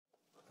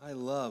I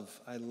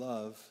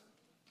love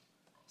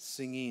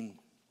singing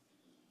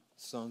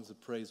songs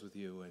of praise with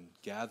you and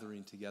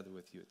gathering together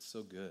with you. It's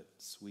so good,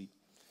 sweet.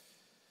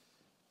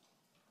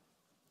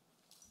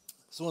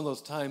 It's one of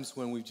those times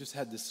when we've just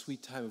had this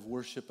sweet time of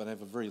worship and I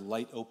have a very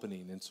light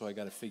opening, and so I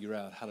got to figure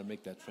out how to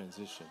make that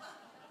transition.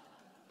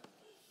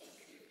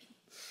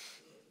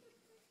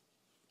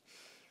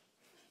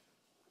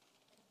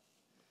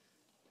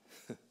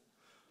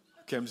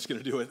 Okay, I'm just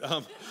going to do it.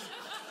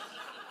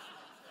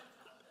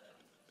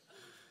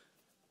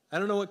 I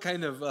don't know what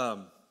kind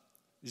of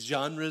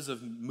genres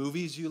of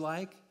movies you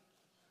like,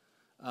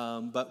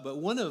 but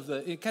one of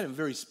the kind of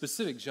very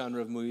specific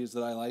genre of movies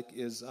that I like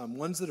is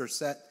ones that are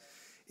set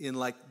in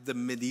like the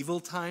medieval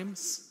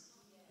times.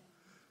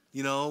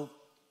 You know,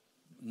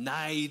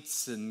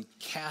 knights and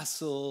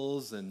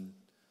castles and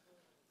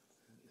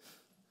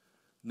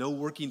no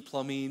working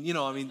plumbing. You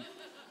know, I mean,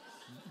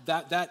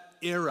 that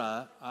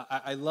era,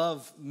 I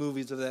love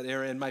movies of that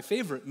era. And my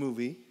favorite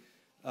movie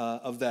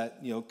of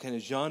that, kind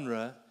of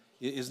genre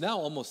is now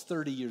almost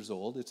 30 years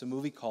old. It's a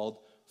movie called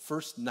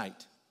First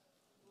Night.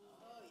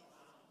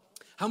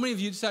 How many of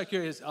you, just out of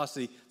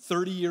curiosity,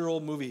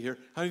 30-year-old movie here,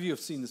 how many of you have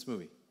seen this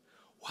movie?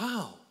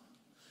 Wow.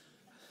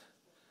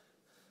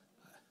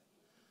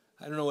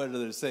 I don't know whether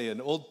to say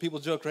an old people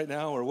joke right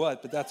now or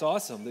what, but that's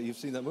awesome that you've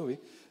seen that movie.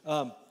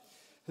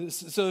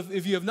 So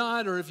if you have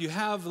not, or if you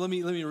have, let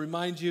me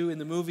remind you, in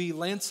the movie,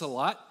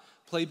 Lancelot,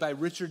 played by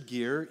Richard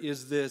Gere,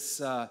 is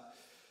this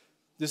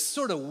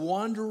sort of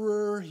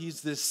wanderer.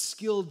 He's this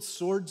skilled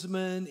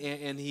swordsman,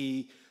 and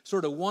he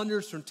sort of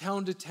wanders from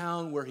town to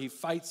town where he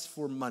fights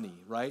for money,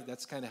 right?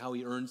 That's kind of how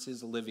he earns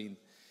his living.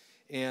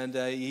 And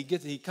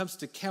he comes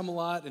to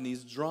Camelot, and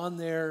he's drawn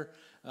there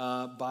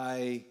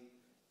by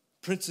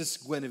Princess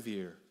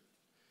Guinevere.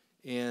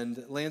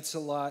 And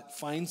Lancelot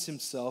finds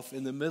himself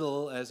in the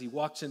middle, as he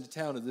walks into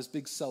town, of this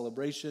big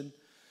celebration.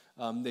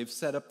 They've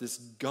set up this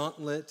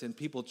gauntlet, and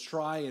people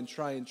try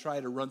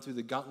to run through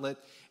the gauntlet,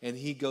 and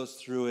he goes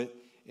through it,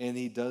 and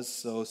he does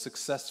so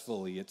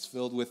successfully. It's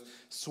filled with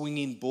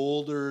swinging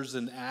boulders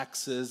and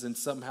axes, and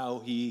somehow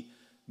he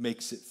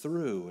makes it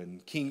through.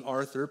 And King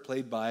Arthur,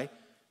 played by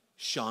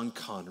Sean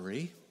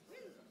Connery,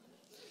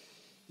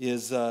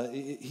 he's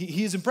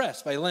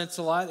impressed by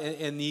Lancelot,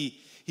 and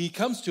he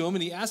comes to him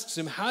and he asks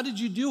him, "How did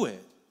you do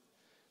it?"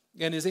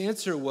 And his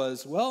answer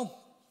was,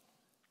 "Well,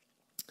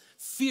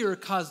 fear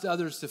caused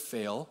others to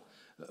fail,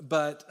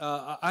 but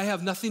I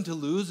have nothing to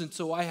lose, and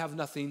so I have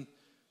nothing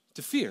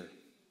to fear."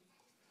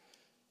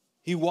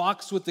 He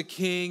walks with the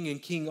king,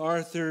 and King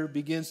Arthur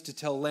begins to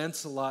tell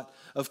Lancelot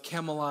of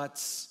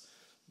Camelot's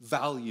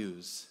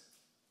values.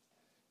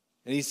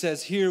 And he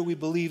says, "Here we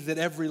believe that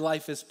every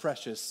life is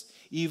precious,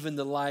 even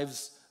the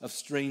lives of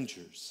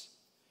strangers.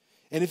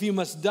 And if you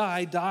must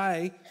die,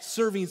 die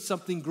serving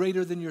something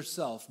greater than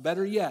yourself.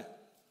 Better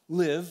yet,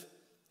 live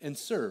and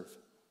serve."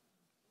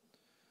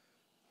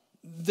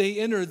 They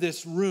enter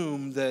this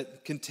room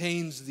that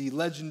contains the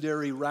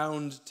legendary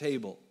round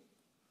table.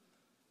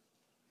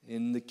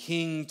 And the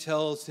king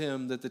tells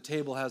him that the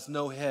table has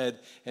no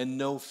head and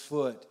no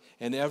foot,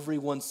 and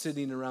everyone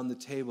sitting around the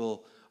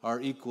table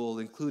are equal,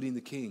 including the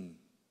king.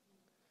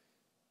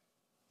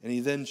 And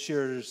he then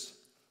shares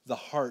the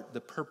heart,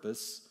 the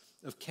purpose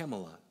of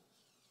Camelot.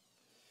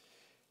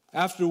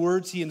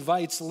 Afterwards, he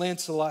invites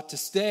Lancelot to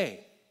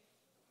stay,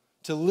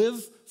 to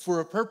live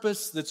for a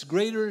purpose that's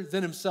greater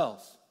than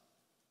himself.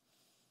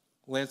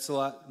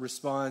 Lancelot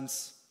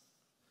responds,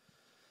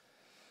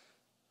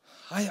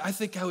 I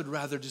think I would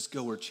rather just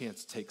go where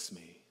chance takes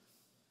me.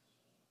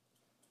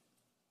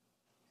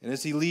 And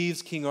as he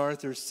leaves, King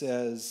Arthur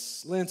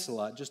says,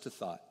 "Lancelot, just a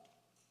thought."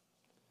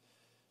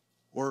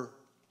 Or,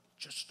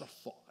 "Just a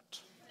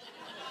thought."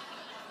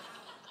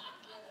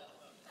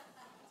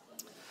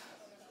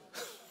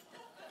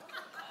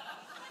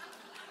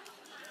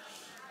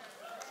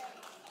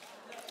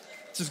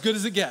 It's as good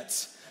as it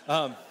gets.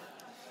 He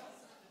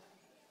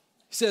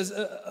says,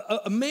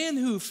 a man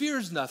who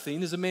fears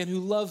nothing is a man who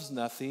loves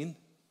nothing.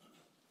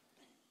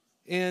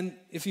 And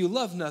if you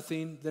love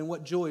nothing, then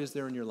what joy is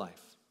there in your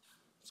life?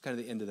 It's kind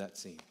of the end of that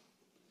scene.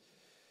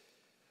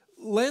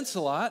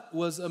 Lancelot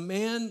was a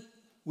man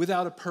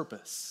without a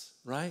purpose,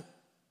 right?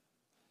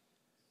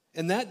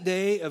 And that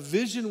day, a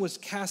vision was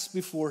cast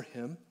before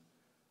him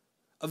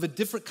of a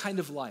different kind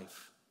of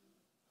life,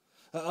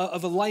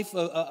 of a life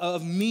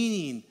of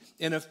meaning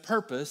and of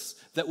purpose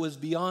that was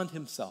beyond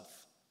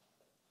himself.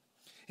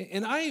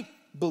 And I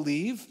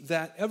believe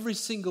that every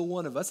single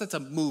one of us, that's a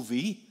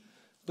movie,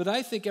 but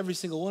I think every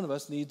single one of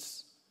us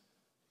needs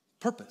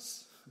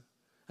purpose.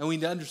 And we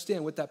need to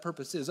understand what that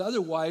purpose is.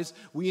 Otherwise,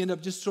 we end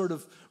up just sort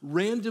of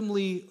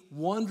randomly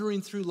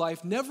wandering through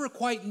life, never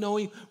quite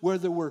knowing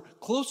whether we're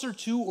closer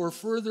to or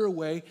further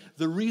away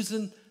the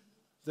reason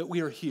that we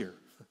are here.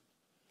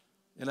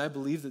 And I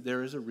believe that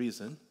there is a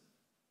reason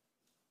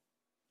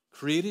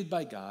created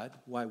by God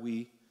why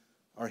we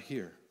are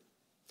here.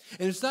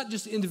 And it's not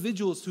just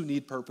individuals who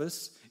need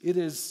purpose. It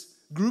is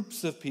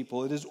groups of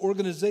people. It is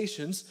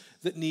organizations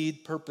that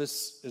need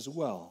purpose as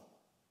well.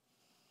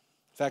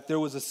 In fact,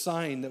 there was a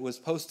sign that was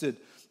posted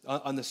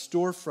on the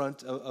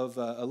storefront of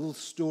a little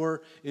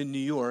store in New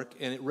York,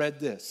 and it read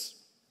this: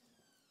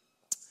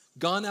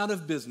 "Gone out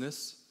of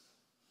business,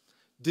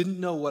 didn't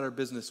know what our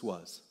business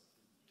was."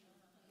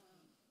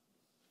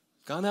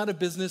 Gone out of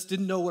business,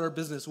 didn't know what our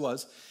business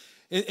was.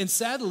 And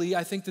sadly,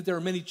 I think that there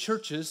are many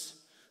churches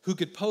who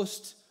could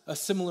post a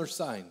similar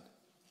sign.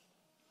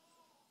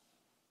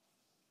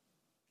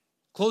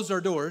 Closed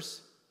our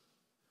doors,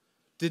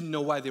 didn't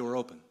know why they were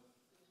open.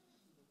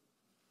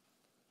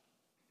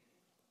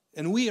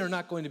 And we are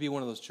not going to be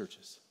one of those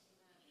churches,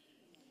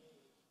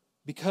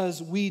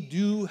 because we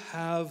do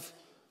have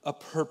a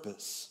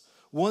purpose,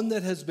 one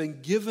that has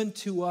been given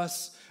to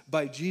us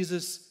by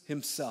Jesus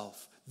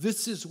himself.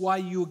 This is why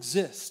you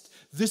exist.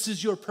 This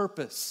is your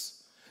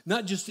purpose.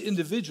 Not just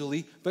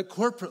individually, but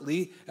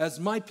corporately as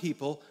my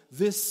people.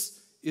 This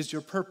is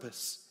your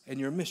purpose and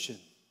your mission.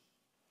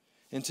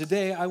 And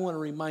today I want to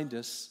remind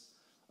us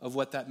of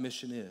what that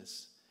mission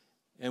is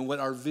and what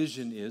our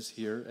vision is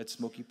here at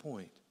Smoky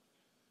Point.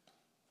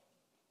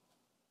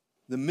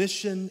 The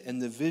mission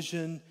and the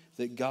vision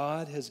that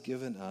God has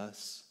given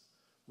us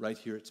right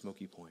here at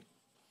Smoky Point.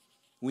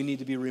 We need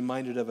to be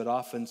reminded of it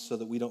often so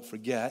that we don't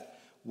forget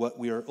what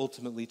we are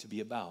ultimately to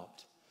be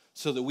about.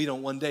 So that we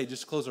don't one day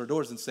just close our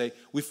doors and say,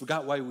 we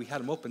forgot why we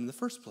had them open in the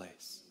first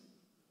place.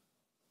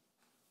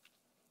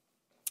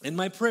 And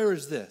my prayer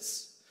is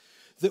this: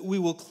 that we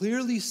will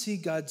clearly see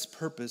God's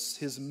purpose,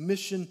 his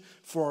mission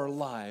for our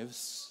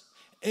lives,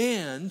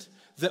 and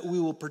that we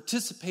will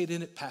participate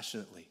in it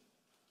passionately.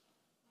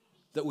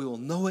 That we will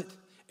know it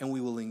and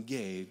we will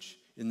engage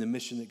in the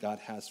mission that God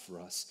has for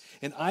us.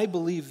 And I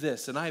believe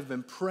this, and I've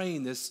been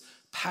praying this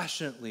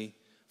passionately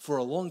for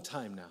a long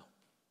time now,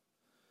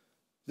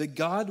 that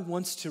God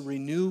wants to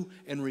renew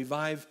and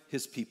revive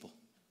his people.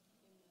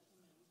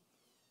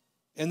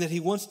 And that he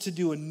wants to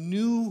do a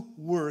new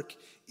work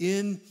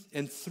in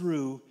and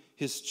through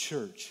his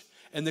church.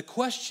 And the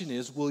question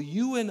is, will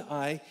you and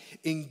I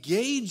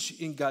engage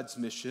in God's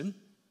mission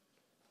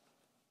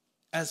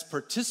as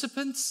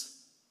participants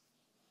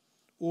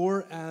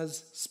or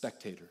as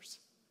spectators?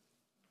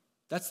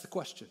 That's the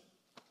question.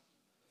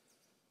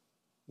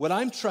 What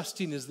I'm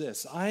trusting is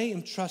this: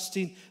 I'm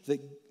trusting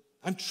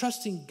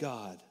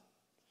God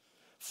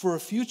for a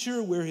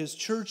future where his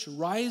church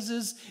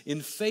rises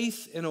in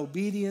faith and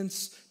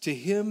obedience to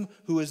him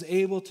who is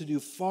able to do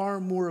far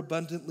more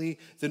abundantly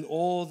than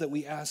all that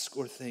we ask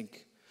or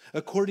think.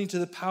 According to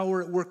the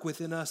power at work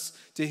within us,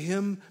 to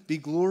him be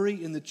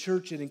glory in the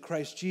church and in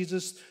Christ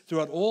Jesus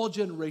throughout all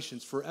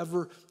generations,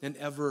 forever and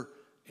ever.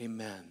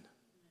 Amen.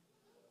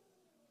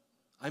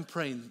 I'm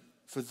praying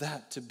for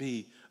that to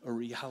be a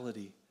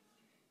reality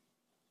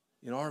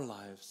in our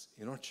lives,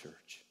 in our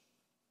church.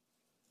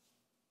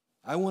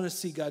 I want to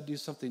see God do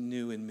something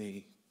new in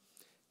me.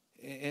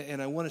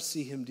 And I want to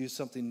see him do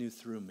something new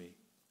through me.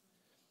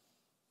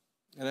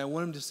 And I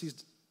want to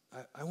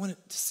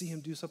see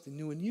him do something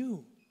new in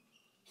you.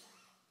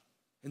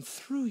 And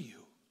through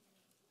you.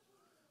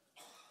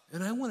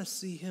 And I want to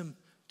see him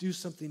do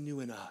something new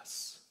in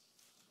us.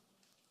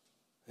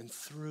 And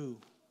through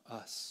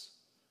us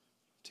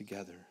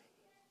together.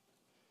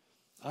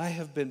 I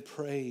have been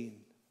praying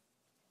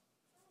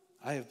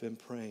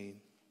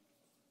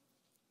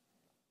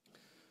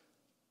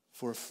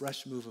for a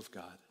fresh move of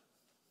God.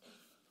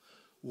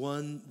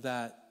 One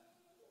that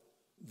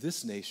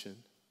this nation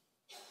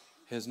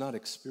has not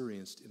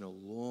experienced in a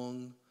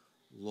long,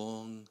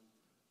 long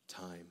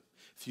time.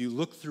 If you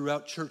look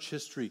throughout church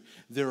history,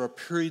 there are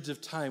periods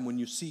of time when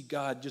you see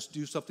God just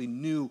do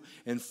something new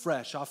and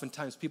fresh.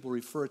 Oftentimes people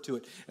refer to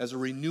it as a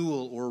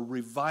renewal or a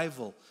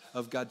revival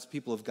of God's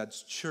people, of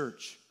God's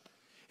church.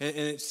 And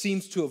it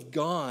seems to have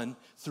gone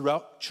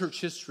throughout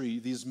church history.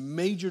 These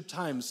major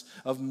times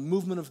of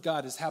movement of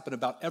God has happened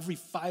about every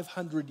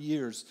 500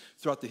 years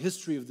throughout the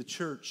history of the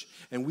church.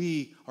 And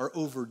we are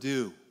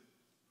overdue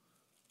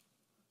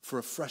for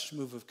a fresh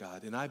move of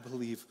God. And I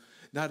believe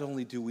not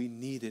only do we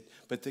need it,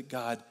 but that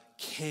God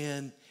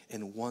can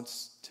and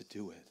wants to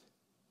do it.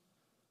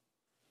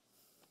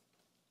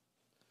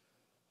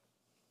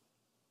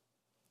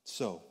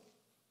 So,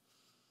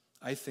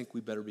 I think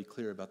we better be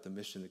clear about the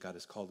mission that God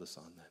has called us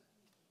on then.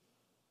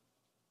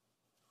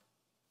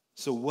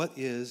 So what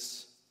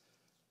is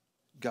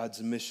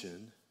God's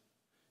mission,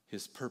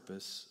 his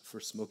purpose for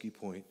Smoky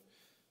Point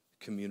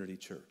Community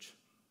Church,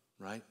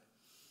 right?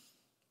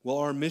 Well,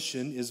 our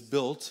mission is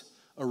built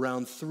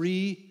around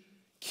three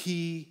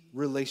key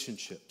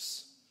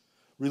relationships.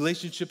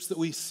 Relationships that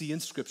we see in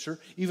Scripture,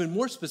 even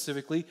more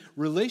specifically,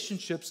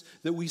 relationships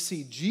that we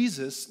see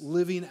Jesus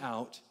living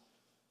out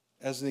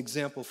as an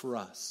example for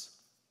us.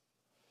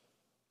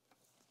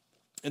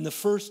 And the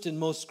first and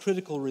most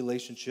critical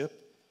relationship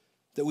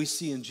that we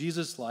see in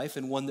Jesus' life,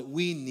 and one that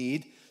we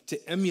need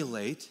to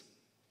emulate,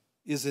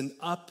 is an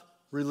up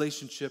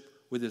relationship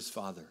with his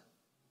Father.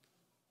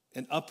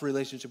 An up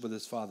relationship with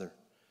his Father.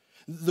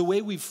 The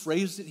way we've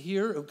phrased it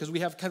here, because we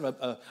have kind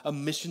of a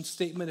mission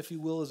statement, if you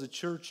will, as a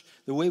church,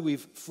 the way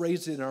we've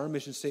phrased it in our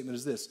mission statement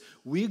is this: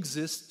 we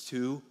exist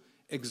to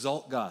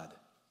exalt God.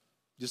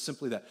 Just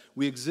simply that.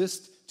 We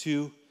exist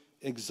to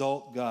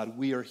exalt God.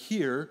 We are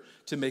here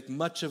to make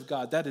much of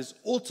God. That is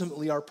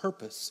ultimately our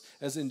purpose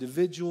as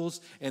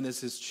individuals and as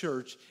his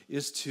church,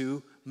 is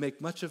to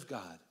make much of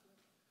God,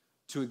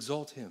 to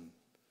exalt him.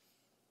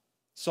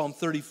 Psalm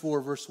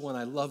 34, verse 1,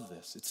 I love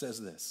this. It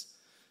says this: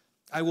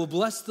 I will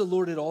bless the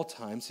Lord at all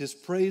times. His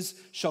praise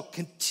shall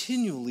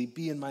continually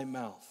be in my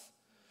mouth.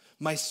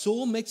 My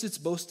soul makes its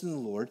boast in the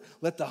Lord.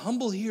 Let the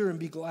humble hear and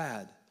be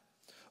glad.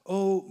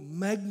 Oh,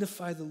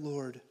 magnify the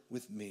Lord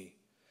with me,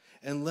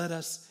 and let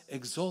us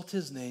exalt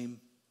his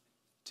name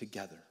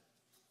together.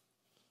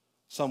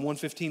 Psalm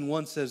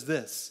 115:1 says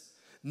this: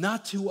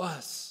 Not to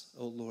us,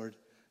 O Lord,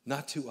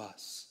 not to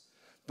us,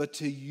 but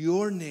to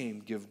your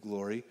name give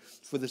glory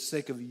for the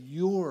sake of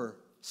your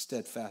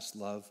steadfast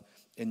love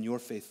and your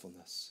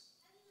faithfulness.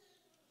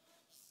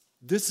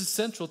 This is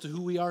central to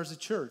who we are as a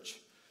church.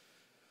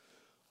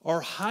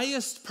 Our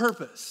highest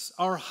purpose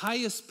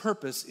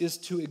is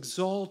to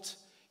exalt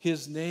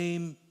his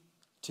name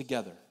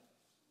together.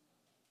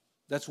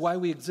 That's why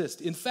we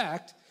exist. In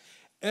fact,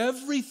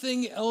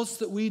 everything else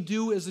that we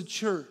do as a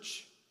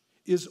church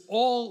is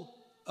all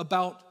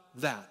about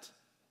that.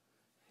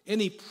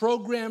 Any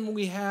program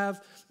we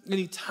have,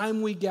 any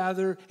time we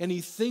gather,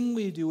 anything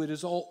we do, it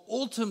is all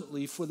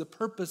ultimately for the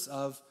purpose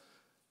of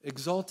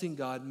exalting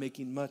God,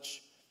 making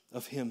much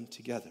of him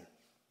together.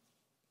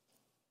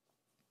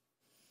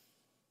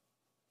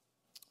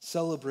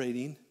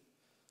 Celebrating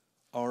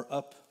our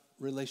up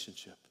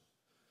relationship.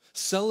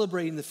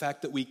 Celebrating the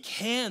fact that we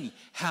can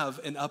have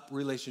an up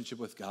relationship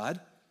with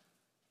God,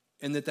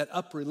 and that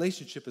up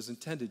relationship is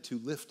intended to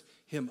lift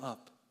him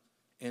up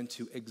and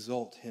to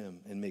exalt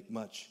him and make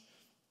much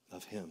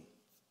of him.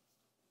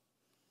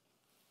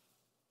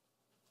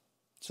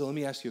 So let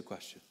me ask you a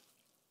question.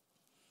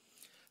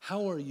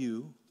 How are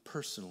you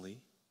personally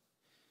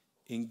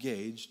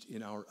engaged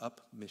in our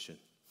up mission?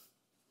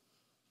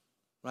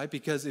 Right?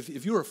 Because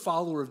if you're a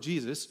follower of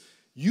Jesus,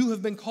 you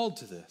have been called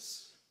to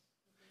this.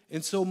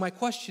 And so my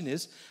question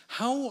is,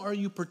 how are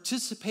you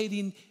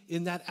participating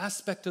in that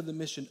aspect of the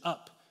mission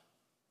up,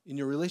 in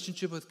your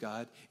relationship with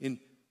God, in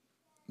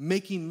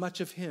making much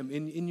of him,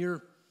 in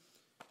your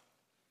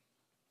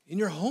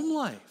home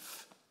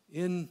life,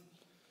 in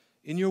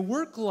your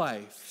work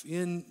life,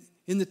 in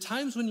the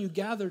times when you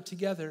gather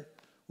together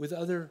with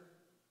other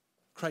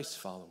Christ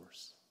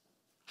followers?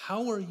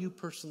 How are you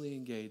personally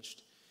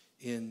engaged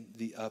in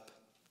the up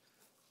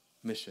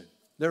mission?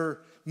 There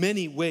are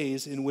many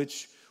ways in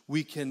which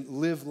we can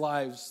live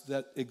lives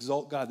that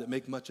exalt God, that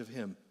make much of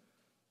him.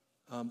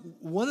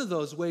 One of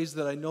those ways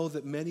that I know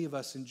that many of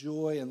us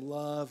enjoy and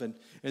love, and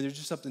there's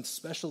just something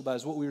special about,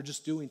 is what we were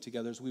just doing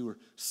together as we were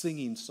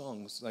singing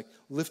songs, like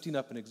lifting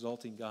up and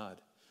exalting God.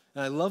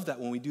 And I love that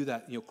when we do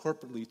that,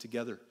 corporately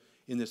together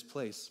in this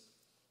place.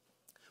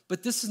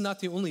 But this is not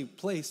the only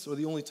place or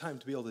the only time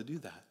to be able to do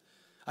that.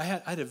 I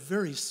had a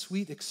very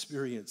sweet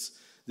experience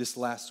this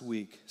last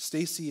week.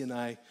 Stacy and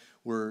I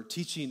were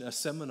teaching a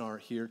seminar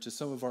here to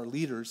some of our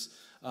leaders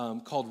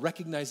called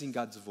Recognizing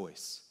God's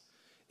Voice.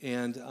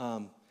 And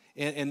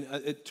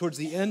towards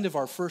the end of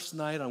our first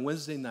night, on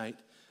Wednesday night,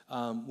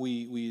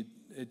 we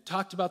had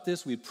talked about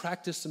this. We had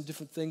practiced some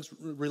different things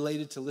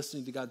related to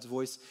listening to God's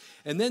voice.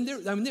 And then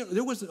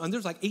there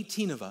was like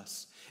 18 of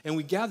us. And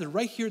we gathered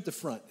right here at the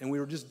front. And we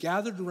were just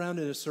gathered around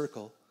in a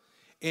circle.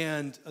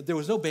 And there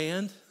was no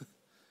band.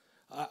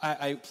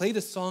 I played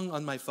a song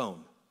on my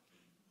phone,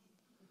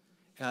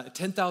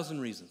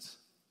 10,000 Reasons.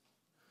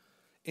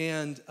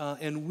 And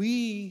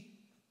we,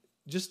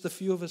 just the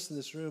few of us in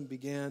this room,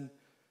 began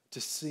to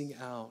sing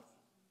out.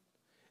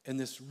 And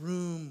this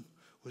room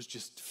was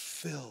just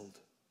filled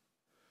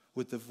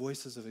with the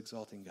voices of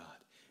exalting God.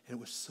 And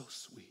it was so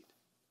sweet.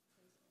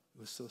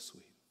 It was so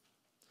sweet.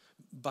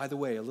 By the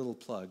way, a little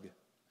plug.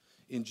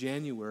 In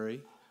January,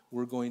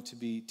 we're going to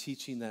be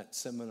teaching that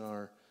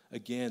seminar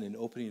again and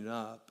opening it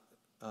up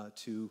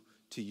to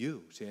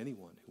you, to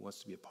anyone who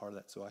wants to be a part of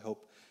that. So I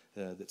hope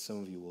that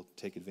some of you will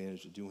take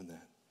advantage of doing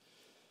that.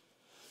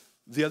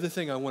 The other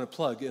thing I want to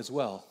plug as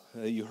well,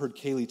 you heard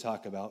Kaylee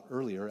talk about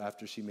earlier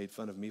after she made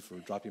fun of me for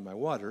dropping my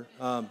water,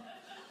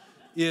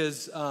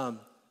 is that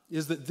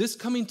this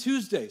coming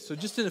Tuesday, so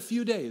just in a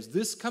few days,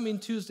 this coming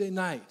Tuesday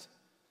night,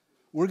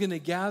 we're going to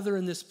gather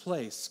in this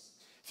place.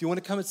 If you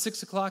want to come at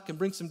 6 o'clock and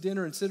bring some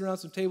dinner and sit around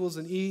some tables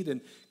and eat and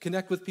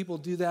connect with people,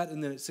 do that.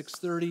 And then at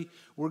 6:30,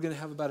 we're going to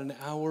have about an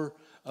hour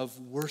of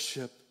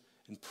worship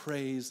and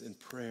praise and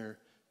prayer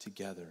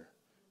together.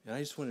 And I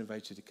just want to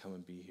invite you to come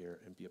and be here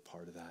and be a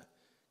part of that,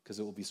 because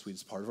it will be sweet.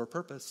 It's part of our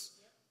purpose.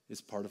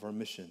 It's part of our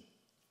mission.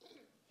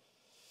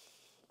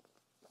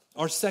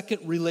 Our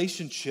second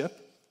relationship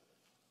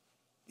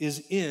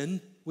is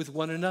in with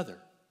one another.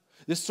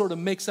 This sort of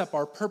makes up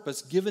our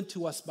purpose given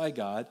to us by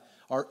God,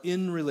 our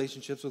in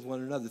relationships with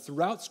one another.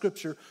 Throughout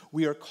Scripture,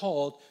 we are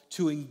called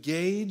to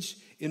engage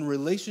in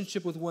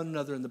relationship with one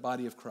another in the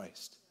body of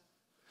Christ.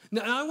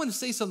 Now, I want to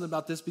say something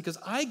about this, because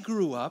I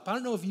grew up, I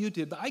don't know if you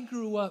did, but I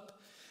grew up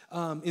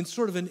in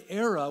sort of an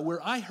era where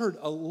I heard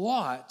a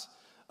lot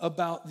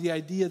about the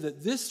idea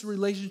that this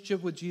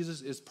relationship with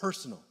Jesus is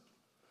personal,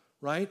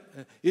 right?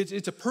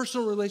 It's a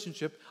personal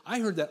relationship. I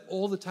heard that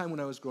all the time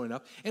when I was growing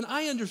up. And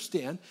I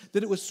understand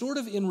that it was sort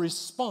of in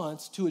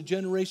response to a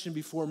generation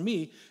before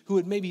me who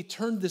had maybe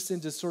turned this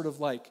into sort of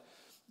like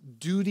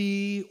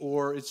duty,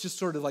 or it's just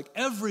sort of like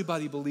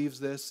everybody believes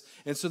this.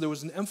 And so there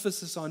was an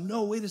emphasis on,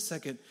 no, wait a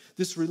second,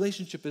 this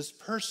relationship is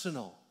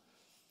personal.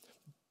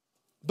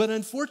 But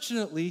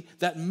unfortunately,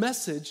 that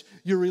message,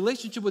 your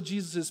relationship with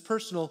Jesus is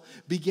personal,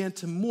 began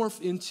to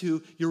morph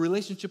into your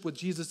relationship with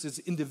Jesus is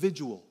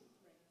individual.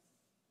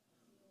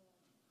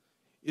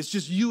 It's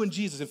just you and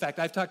Jesus. In fact,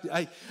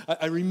 I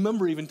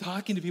remember even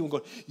talking to people and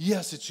going,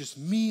 yes, it's just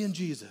me and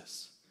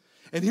Jesus.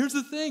 And here's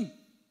the thing.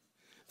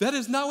 That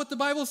is not what the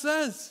Bible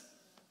says.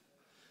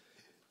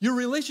 Your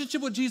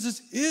relationship with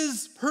Jesus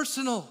is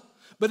personal,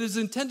 but is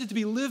intended to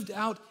be lived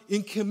out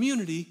in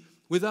community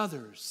with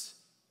others.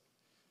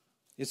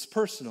 It's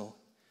personal.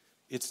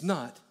 It's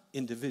not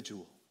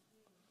individual.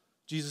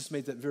 Jesus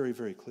made that very,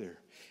 very clear.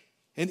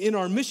 And in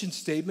our mission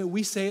statement,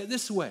 we say it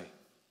this way.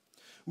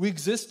 We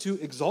exist to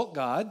exalt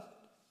God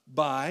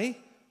by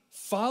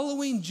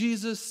following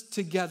Jesus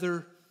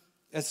together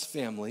as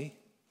family,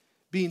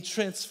 being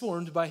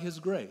transformed by his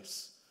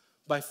grace.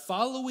 By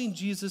following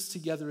Jesus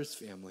together as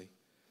family,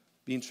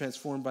 being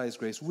transformed by his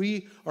grace.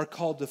 We are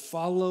called to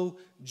follow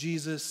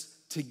Jesus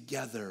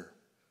together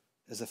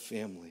as a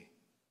family.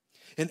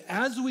 And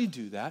as we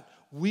do that,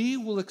 we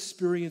will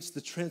experience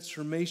the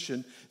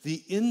transformation,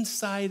 the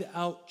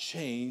inside-out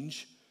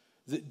change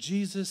that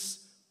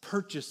Jesus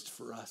purchased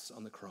for us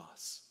on the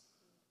cross.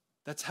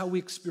 That's how we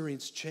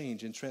experience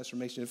change and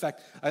transformation. In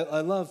fact,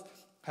 I love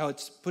how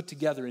it's put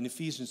together in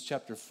Ephesians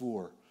chapter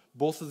 4.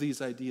 Both of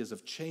these ideas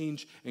of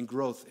change and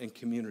growth and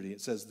community.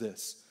 It says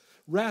this,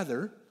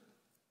 rather,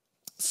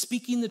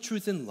 speaking the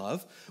truth in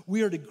love,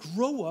 we are to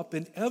grow up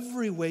in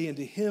every way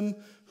into him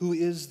who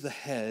is the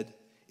head,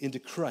 into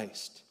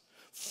Christ,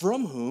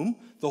 from whom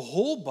the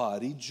whole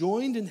body,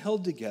 joined and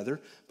held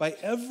together by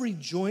every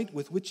joint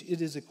with which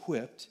it is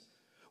equipped,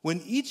 when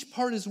each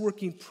part is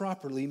working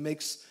properly,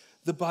 makes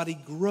the body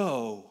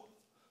grow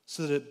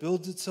so that it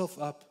builds itself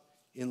up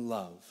in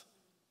love.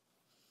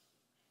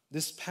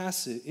 This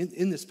passage,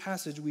 in this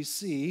passage, we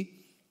see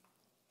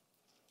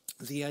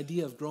the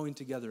idea of growing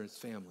together as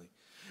family.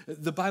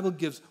 The Bible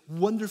gives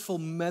wonderful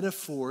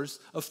metaphors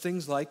of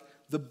things like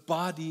the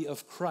body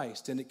of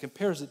Christ, and it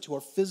compares it to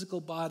our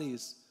physical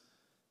bodies.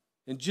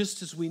 And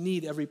just as we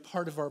need every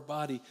part of our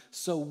body,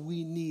 so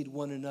we need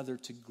one another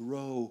to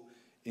grow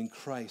in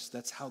Christ.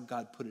 That's how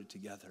God put it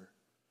together.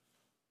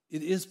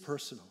 It is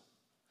personal,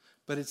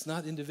 but it's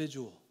not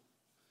individual.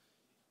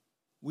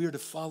 We are to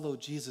follow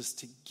Jesus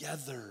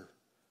together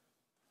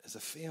as a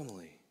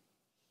family.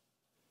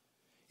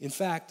 In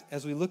fact,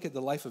 as we look at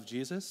the life of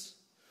Jesus,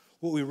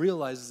 what we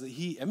realize is that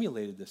he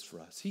emulated this for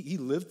us. He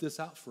lived this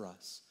out for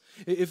us.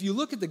 If you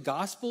look at the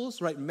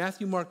Gospels, right,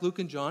 Matthew, Mark, Luke,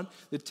 and John,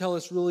 that tell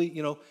us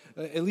really,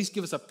 at least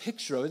give us a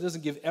picture of it. It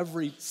doesn't give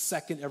every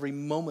second, every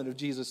moment of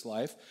Jesus'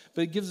 life,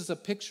 but it gives us a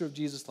picture of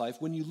Jesus' life.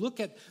 When you look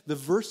at the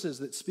verses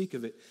that speak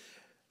of it,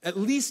 at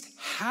least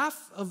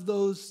half of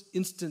those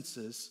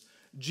instances,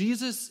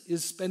 Jesus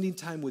is spending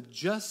time with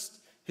just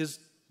his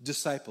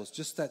disciples,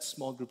 just that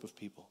small group of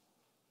people.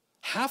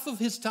 Half of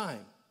his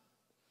time.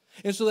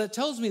 And so that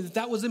tells me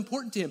that was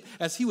important to him.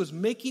 As he was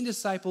making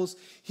disciples,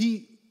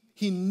 he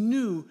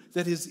knew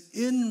that his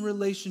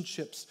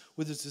relationships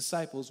with his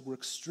disciples were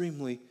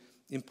extremely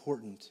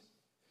important.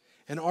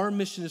 And our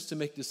mission is to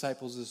make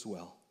disciples as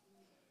well.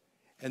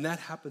 And that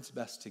happens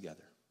best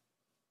together.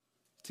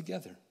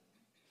 Together.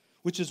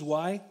 Which is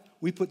why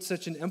we put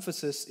such an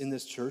emphasis in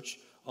this church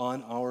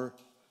on our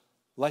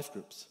life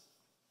groups.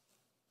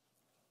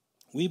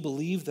 We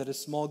believe that a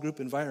small group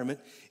environment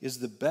is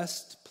the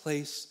best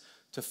place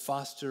to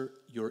foster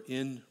your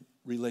in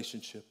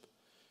relationship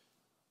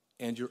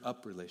and your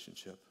up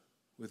relationship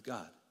with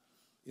God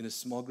in a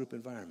small group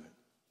environment.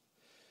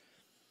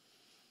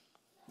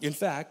 In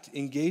fact,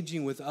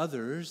 engaging with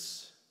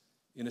others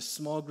in a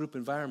small group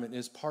environment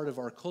is part of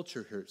our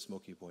culture here at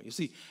Smoky Point. You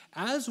see,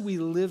 as we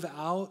live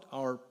out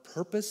our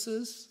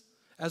purposes,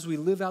 as we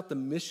live out the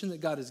mission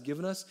that God has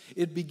given us,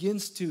 it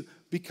begins to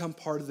become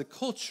part of the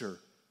culture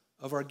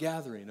of our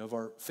gathering, of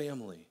our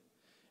family.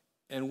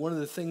 And one of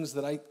the things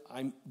that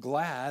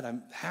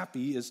I'm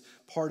happy is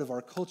part of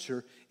our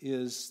culture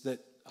is that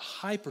a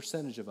high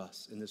percentage of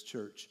us in this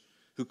church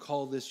who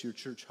call this your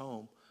church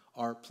home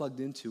are plugged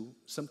into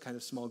some kind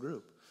of small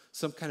group,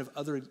 some kind of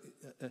other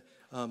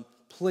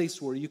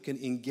place where you can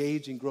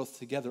engage in growth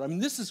together. I mean,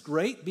 this is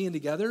great being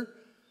together,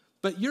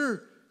 but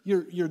your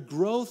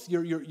growth,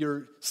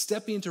 your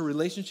stepping into a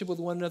relationship with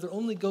one another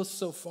only goes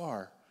so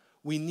far.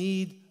 We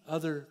need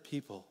other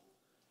people.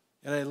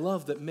 And I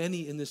love that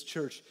many in this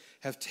church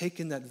have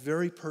taken that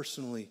very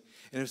personally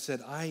and have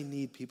said, I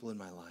need people in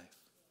my life.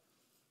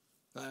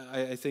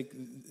 I think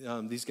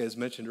these guys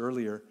mentioned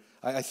earlier,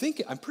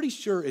 I'm pretty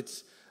sure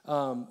it's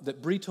that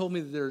Bree told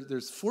me that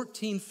there's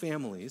 14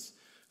 families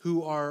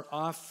who are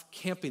off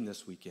camping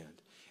this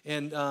weekend.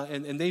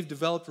 and they've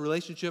developed a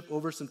relationship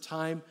over some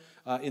time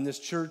in this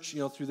church,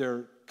 through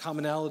their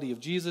commonality of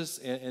Jesus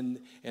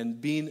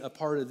and being a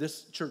part of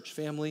this church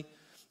family.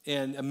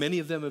 And many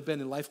of them have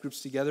been in life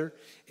groups together,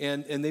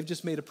 and they've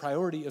just made a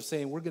priority of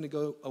saying, we're going to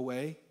go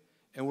away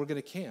and we're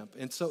going to camp.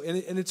 And so,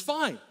 and it's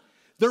fine.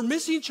 They're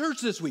missing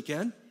church this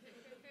weekend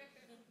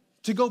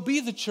to go be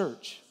the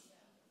church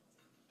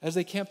as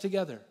they camp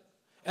together.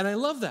 And I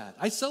love that.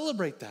 I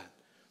celebrate that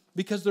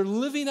because they're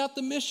living out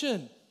the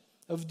mission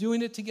of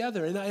doing it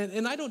together.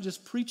 And I don't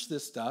just preach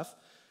this stuff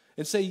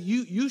and say,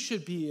 you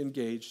should be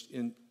engaged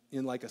in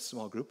like a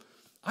small group.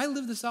 I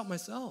live this out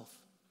myself.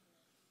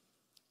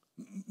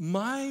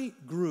 My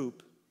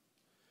group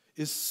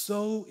is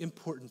so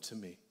important to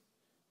me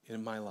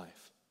in my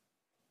life.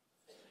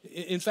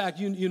 In fact,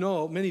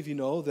 many of you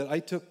know that I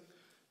took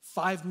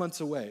 5 months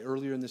away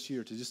earlier in this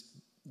year to just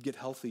get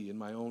healthy in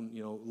my own,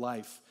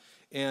 life.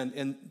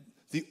 And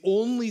the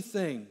only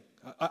thing,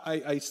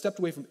 I stepped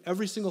away from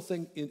every single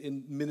thing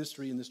in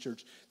ministry in this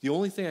church. The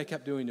only thing I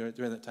kept doing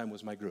during that time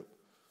was my group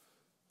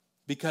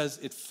because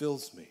it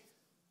fills me.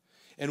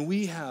 And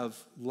we have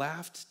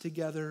laughed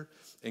together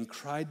and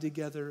cried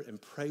together and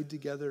prayed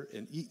together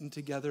and eaten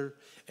together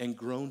and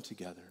grown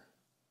together.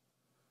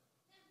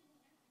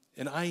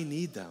 And I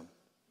need them.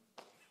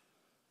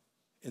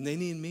 And they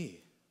need me.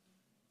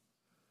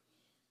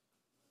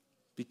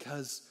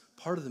 Because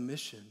part of the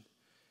mission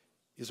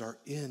is our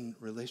in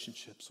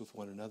relationships with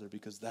one another,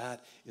 because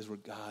that is where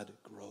God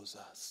grows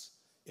us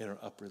in our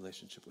up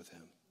relationship with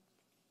him.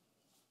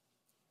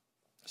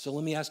 So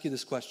let me ask you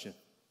this question.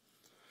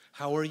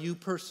 How are you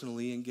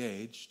personally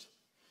engaged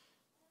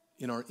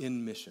in our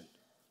in mission?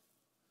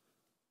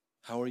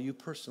 How are you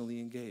personally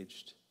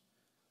engaged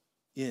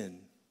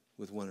in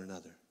with one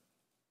another?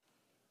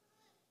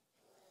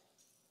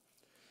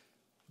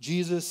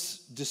 Jesus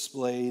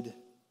displayed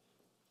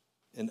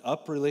an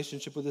up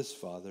relationship with his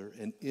Father,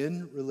 an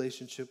in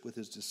relationship with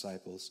his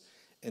disciples,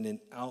 and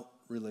an out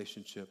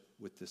relationship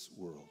with this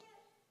world.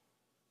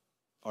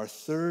 Our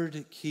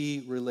third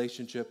key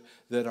relationship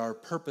that our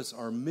purpose,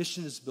 our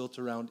mission is built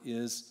around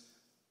is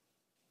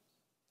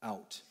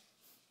out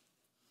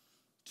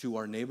to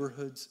our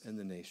neighborhoods and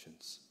the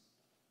nations.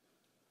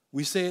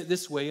 We say it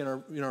this way in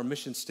our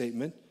mission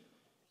statement,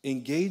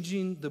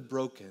 engaging the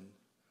broken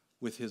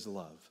with his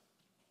love.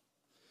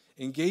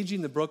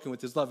 Engaging the broken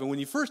with his love. And when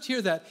you first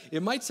hear that,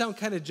 it might sound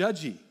kind of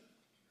judgy.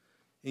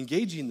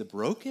 Engaging the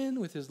broken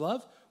with his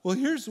love? Well,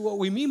 here's what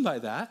we mean by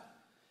that.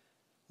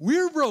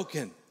 We're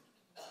broken.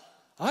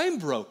 I'm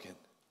broken.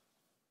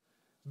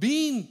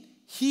 Being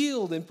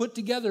healed and put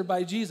together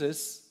by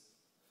Jesus,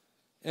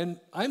 and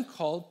I'm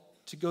called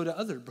to go to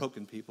other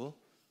broken people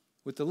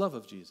with the love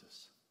of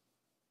Jesus.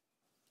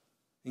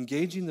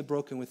 Engaging the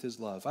broken with his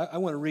love. I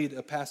want to read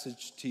a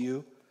passage to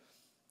you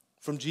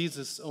from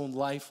Jesus' own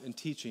life and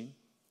teaching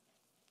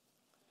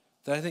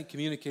that I think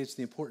communicates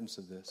the importance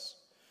of this.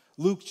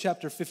 Luke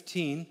chapter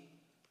 15,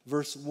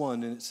 verse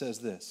 1, and it says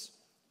this.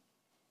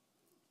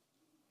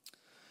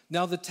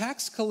 Now the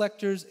tax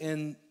collectors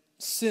and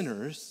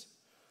sinners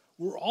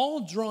were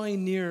all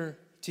drawing near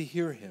to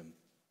hear him.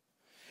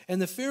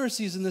 And the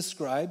Pharisees and the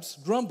scribes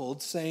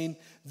grumbled, saying,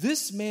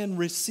 this man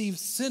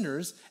receives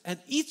sinners and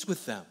eats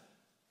with them.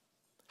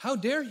 How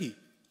dare he?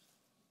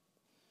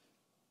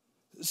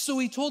 So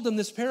he told them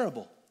this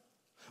parable.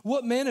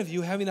 What man of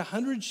you, having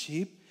 100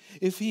 sheep,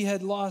 if he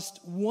had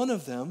lost one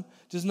of them,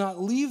 does not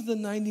leave the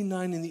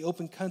 99 in the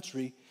open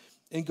country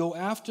and go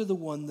after the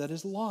one that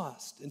is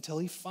lost until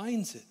he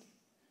finds it?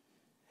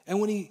 And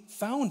when he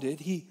found it,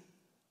 he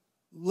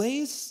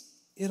lays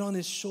it on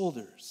his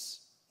shoulders,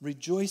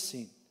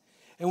 rejoicing.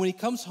 And when he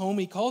comes home,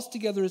 he calls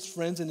together his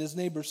friends and his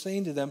neighbors,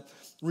 saying to them,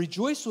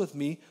 rejoice with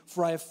me,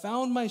 for I have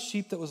found my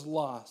sheep that was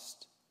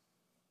lost.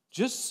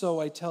 Just so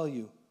I tell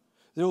you,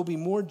 there will be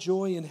more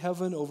joy in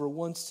heaven over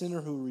one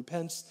sinner who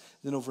repents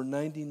than over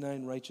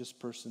 99 righteous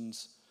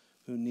persons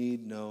who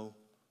need no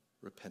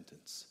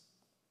repentance.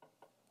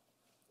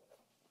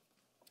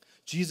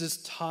 Jesus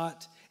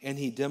taught and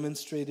he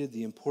demonstrated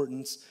the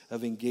importance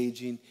of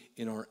engaging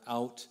in our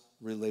out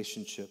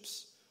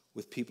relationships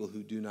with people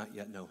who do not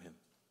yet know him.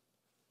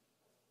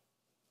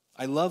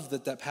 I love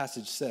that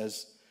passage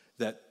says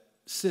that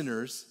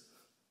sinners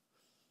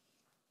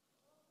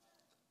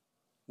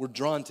were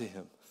drawn to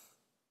him.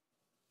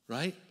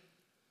 Right?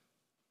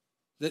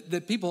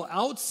 That people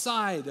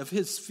outside of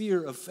his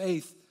sphere of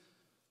faith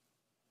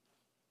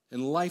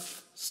and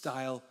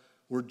lifestyle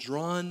were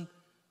drawn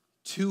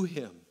to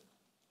him.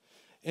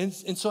 And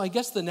so I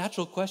guess the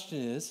natural question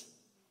is,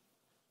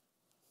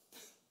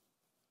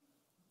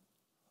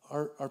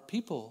 are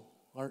people,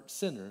 are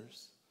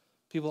sinners,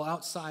 people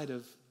outside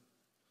of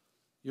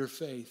your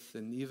faith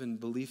and even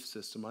belief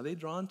system, are they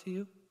drawn to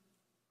you?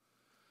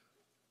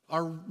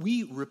 Are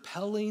we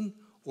repelling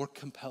or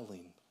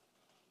compelling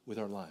with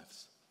our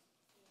lives?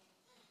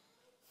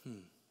 I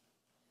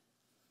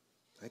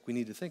think we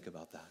need to think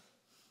about that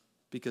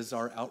because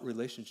our out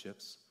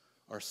relationships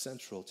are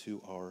central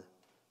to our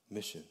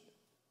mission.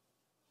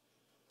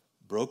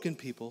 Broken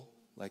people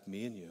like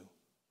me and you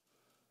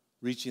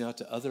reaching out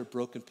to other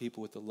broken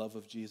people with the love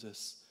of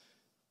Jesus,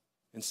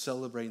 and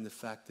celebrating the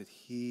fact that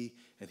he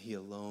and he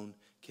alone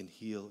can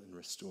heal and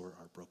restore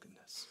our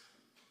brokenness.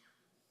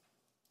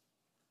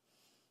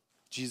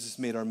 Jesus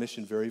made our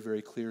mission very,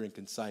 very clear and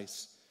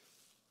concise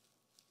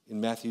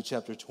in Matthew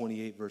chapter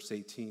 28, verse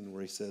 18,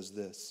 where he says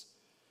this.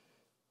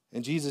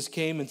 And Jesus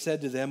came and said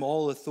to them,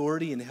 all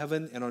authority in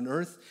heaven and on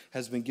earth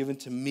has been given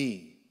to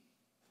me.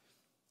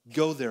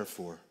 Go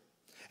therefore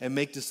and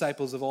make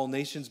disciples of all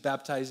nations,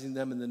 baptizing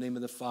them in the name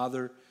of the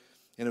Father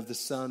and of the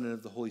Son and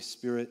of the Holy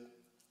Spirit,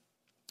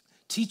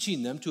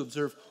 teaching them to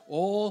observe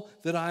all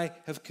that I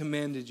have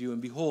commanded you.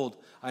 And behold,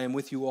 I am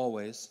with you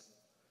always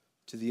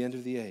to the end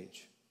of the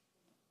age.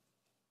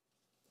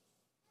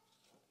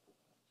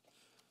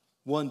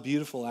 One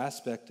beautiful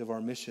aspect of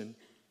our mission,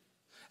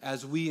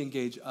 as we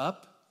engage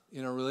up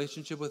in our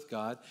relationship with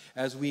God,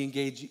 as we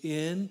engage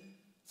in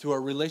through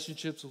our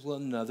relationships with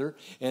one another,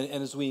 and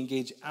as we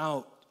engage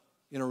out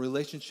in our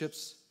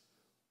relationships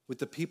with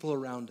the people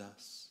around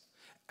us,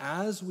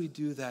 as we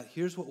do that,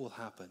 here's what will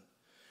happen.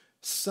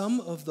 Some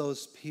of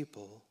those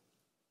people,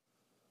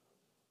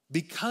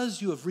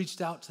 because you have reached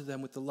out to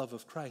them with the love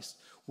of Christ,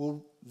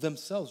 will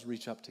themselves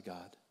reach up to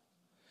God.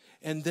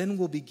 And then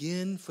will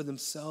begin for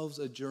themselves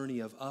a journey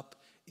of up,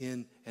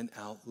 in, and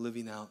out,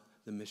 living out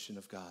the mission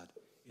of God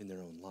in their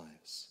own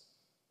lives.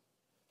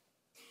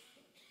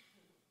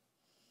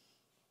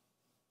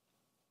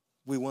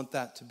 We want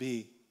that to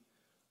be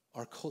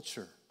our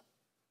culture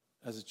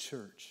as a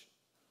church,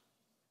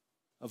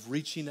 of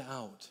reaching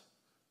out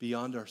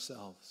beyond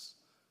ourselves.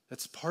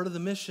 That's part of the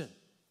mission.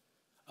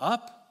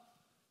 Up,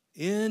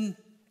 in,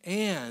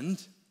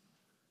 and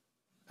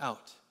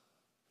out.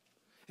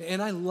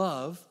 And I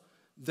love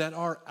that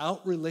our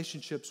out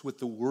relationships with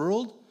the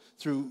world,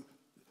 through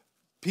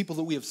people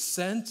that we have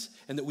sent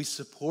and that we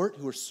support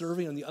who are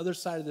serving on the other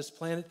side of this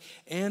planet,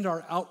 and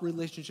our out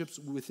relationships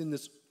within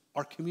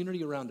our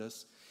community around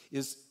us,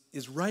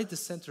 is right at the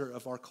center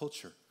of our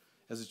culture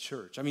as a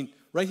church. I mean,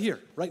 right here,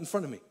 right in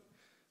front of me.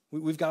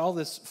 We've got all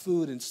this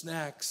food and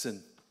snacks,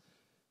 and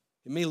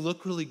it may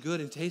look really good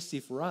and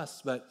tasty for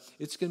us, but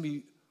it's going to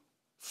be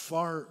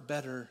far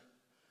better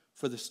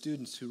for the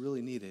students who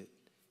really need it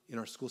in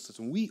our school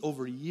system.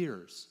 Over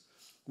years,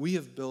 we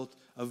have built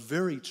a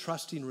very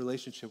trusting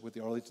relationship with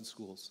the Arlington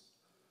schools.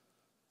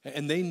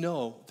 And they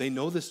know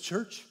this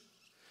church,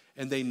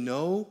 and they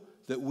know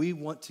that we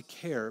want to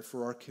care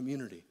for our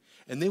community.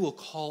 And they will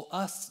call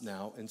us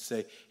now and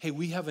say, hey,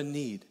 we have a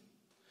need.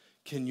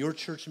 Can your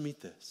church meet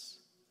this?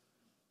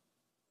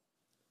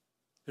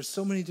 There's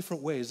so many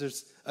different ways.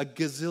 There's a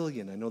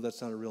gazillion, I know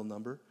that's not a real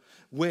number,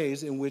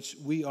 ways in which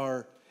we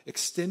are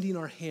extending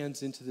our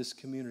hands into this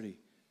community.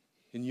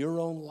 In your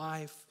own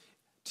life,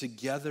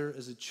 together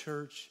as a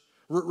church.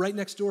 Right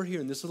next door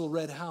here in this little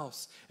red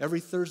house,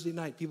 every Thursday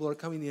night, people are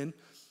coming in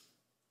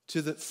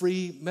to the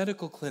free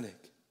medical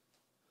clinic,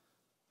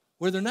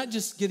 where they're not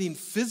just getting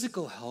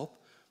physical help,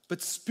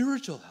 but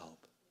spiritual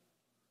help.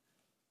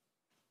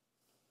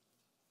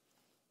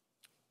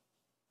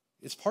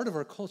 It's part of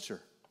our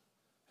culture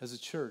as a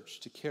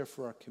church to care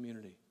for our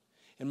community.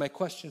 And my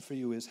question for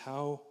you is,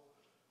 how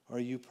are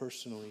you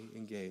personally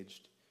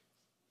engaged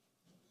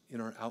in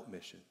our out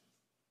mission?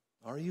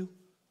 Are you?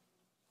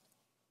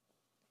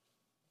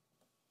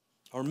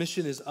 Our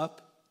mission is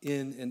up,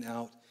 in, and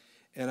out.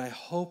 And I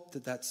hope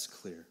that that's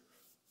clear.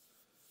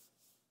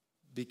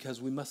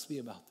 Because we must be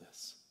about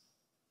this.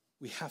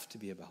 We have to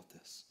be about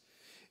this.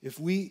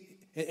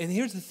 And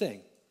here's the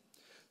thing.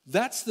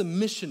 That's the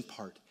mission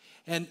part.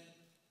 And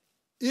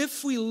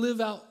if we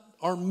live out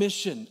our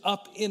mission,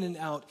 up, in, and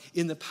out,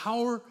 in the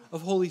power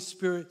of Holy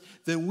Spirit,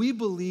 then we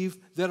believe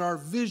that our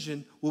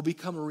vision will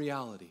become a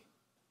reality.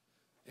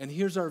 And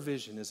here's our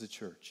vision as a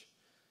church.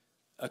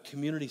 A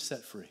community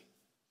set free.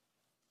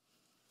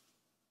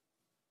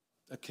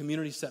 A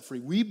community set free.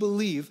 We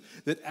believe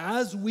that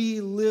as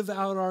we live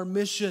out our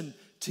mission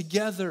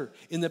together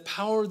in the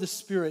power of the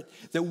Spirit,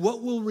 that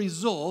what will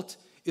result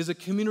is a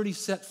community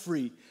set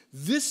free.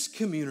 This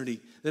community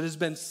that has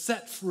been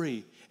set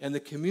free, and the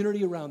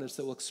community around us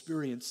that will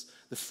experience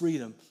the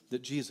freedom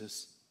that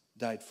Jesus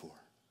died for.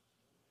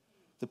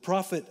 The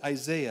prophet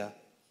Isaiah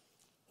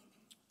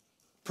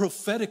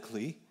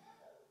prophetically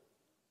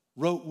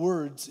wrote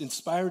words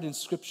inspired in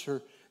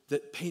Scripture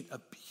that paint a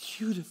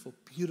beautiful,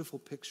 beautiful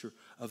picture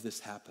of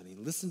this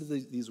happening. Listen to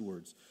these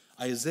words.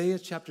 Isaiah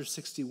chapter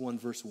 61,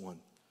 verse 1.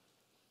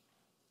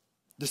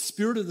 The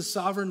Spirit of the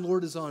sovereign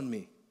Lord is on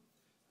me,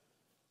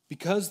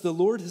 because the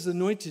Lord has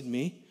anointed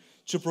me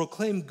to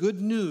proclaim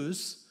good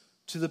news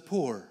to the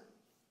poor.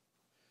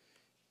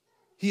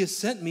 He has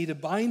sent me to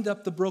bind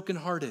up the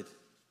brokenhearted,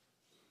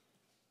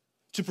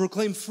 to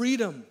proclaim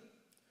freedom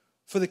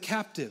for the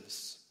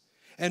captives,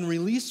 and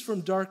release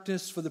from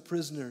darkness for the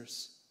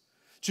prisoners,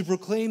 to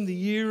proclaim the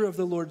year of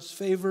the Lord's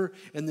favor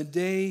and the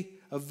day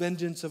of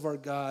vengeance of our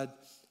God,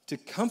 to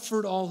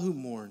comfort all who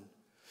mourn,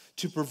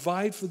 to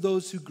provide for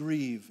those who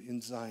grieve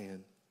in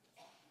Zion,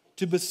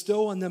 to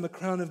bestow on them a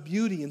crown of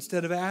beauty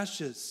instead of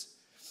ashes,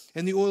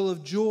 and the oil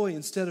of joy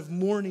instead of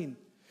mourning,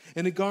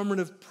 and a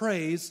garment of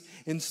praise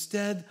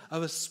instead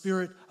of a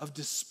spirit of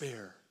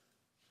despair.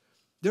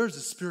 There is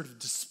a spirit of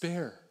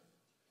despair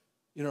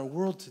in our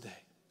world today.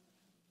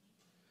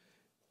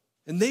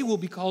 And they will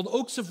be called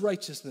oaks of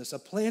righteousness, a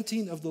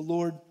planting of the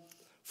Lord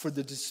for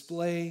the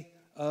display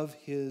of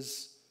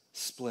his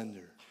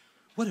splendor.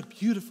 What a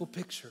beautiful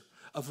picture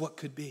of what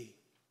could be,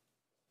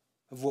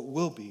 of what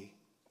will be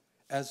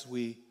as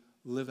we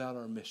live out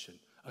our mission.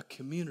 A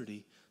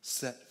community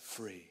set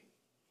free.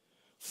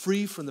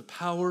 Free from the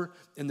power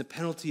and the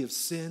penalty of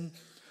sin.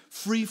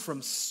 Free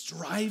from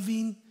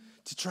striving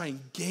to try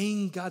and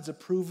gain God's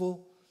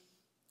approval.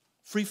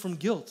 Free from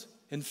guilt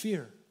and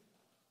fear.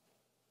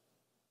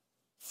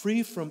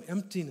 Free from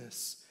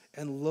emptiness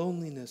and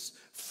loneliness.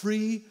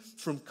 Free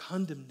from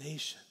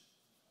condemnation.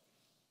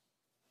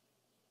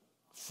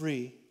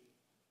 Free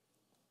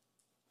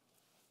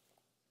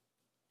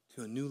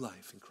to a new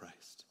life in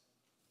Christ.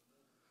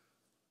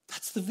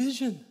 That's the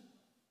vision.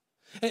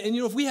 And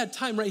if we had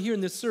time right here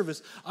in this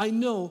service, I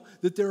know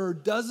that there are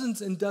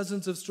dozens and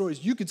dozens of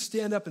stories. You could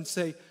stand up and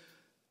say,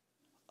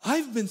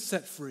 I've been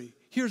set free.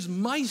 Here's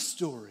my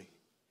story.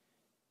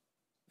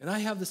 And I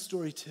have the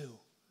story too.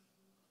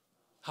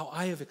 How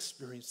I have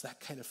experienced that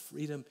kind of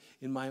freedom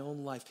in my own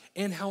life.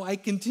 And how I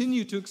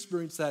continue to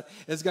experience that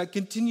as God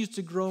continues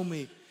to grow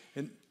me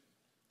and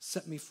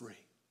set me free.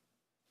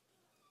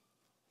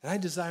 And I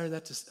desire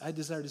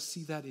to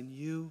see that in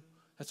you.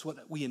 That's what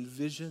we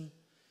envision.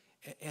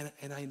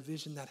 And I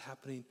envision that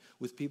happening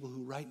with people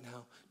who right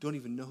now don't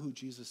even know who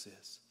Jesus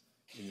is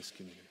in this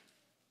community.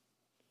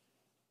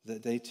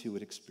 That they too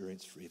would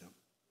experience freedom.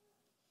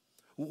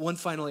 One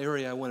final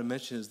area I want to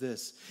mention is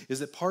this, is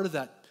that part of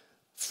that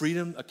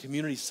freedom, a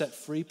community set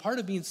free, part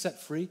of being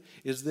set free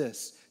is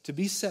this, to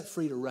be set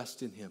free to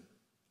rest in him.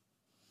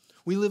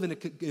 We live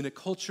in a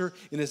culture,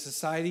 in a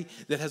society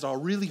that has a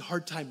really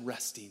hard time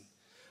resting.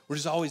 We're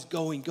just always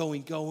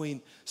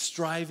going,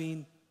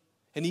 striving.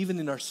 And even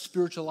in our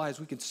spiritual lives,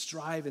 we can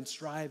strive and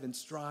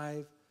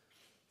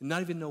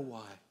not even know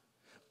why.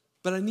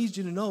 But I need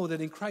you to know that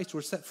in Christ,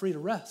 we're set free to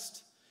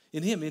rest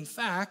in him. In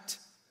fact,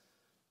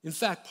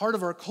 part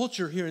of our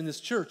culture here in this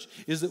church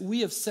is that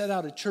we have set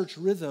out a church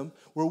rhythm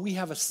where we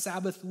have a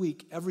Sabbath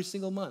week every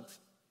single month.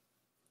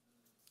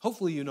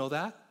 Hopefully you know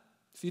that.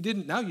 If you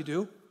didn't, now you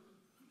do.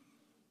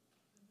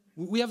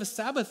 We have a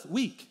Sabbath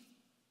week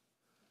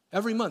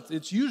every month.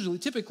 It's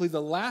typically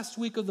the last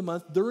week of the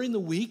month. During the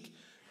week,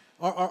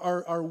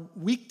 our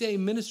weekday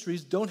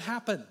ministries don't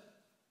happen.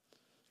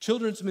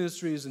 Children's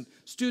ministries and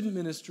student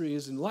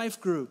ministries and life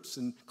groups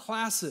and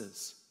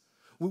classes.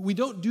 We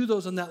don't do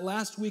those on that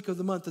last week of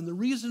the month. And the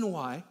reason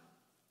why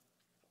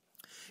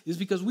is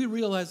because we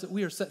realize that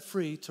we are set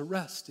free to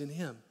rest in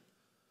him.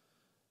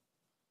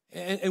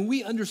 And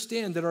we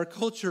understand that our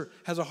culture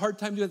has a hard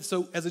time doing it.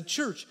 So as a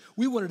church,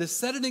 we wanted to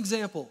set an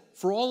example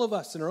for all of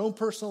us in our own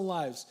personal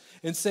lives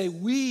and say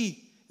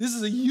this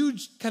is a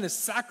huge kind of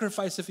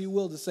sacrifice, if you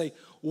will, to say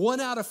 1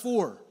 out of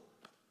 4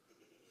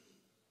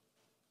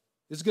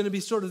 is going to be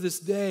sort of this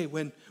day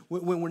when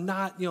we're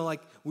not,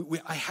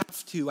 I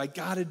have to, I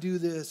got to do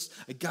this,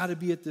 I got to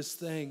be at this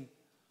thing,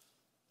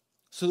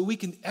 so that we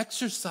can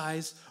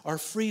exercise our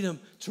freedom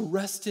to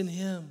rest in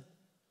him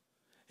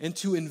and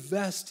to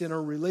invest in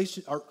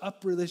our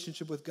up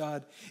relationship with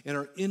God and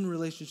our in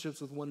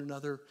relationships with one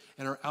another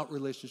and our out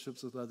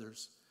relationships with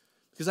others.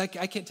 Because I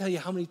can't tell you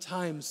how many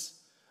times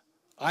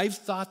I've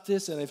thought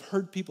this and I've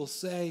heard people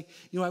say,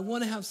 I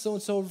want to have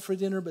so-and-so over for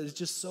dinner, but it's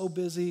just so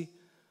busy.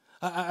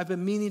 I've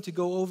been meaning to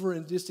go over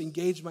and just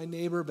engage my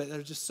neighbor, but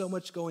there's just so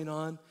much going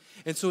on.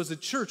 And so as a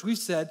church, we've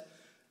said,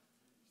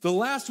 the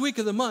last week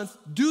of the month,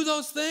 do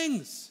those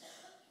things.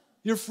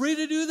 You're free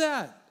to do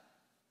that.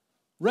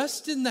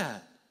 Rest in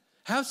that.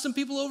 Have some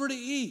people over to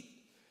eat.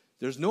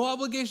 There's no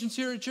obligations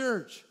here at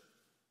church.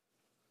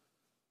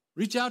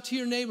 Reach out to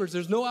your neighbors.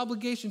 There's no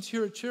obligations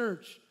here at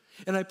church.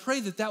 And I pray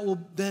that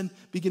will then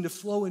begin to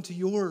flow into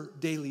your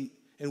daily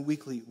and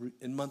weekly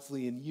and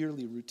monthly and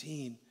yearly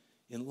routine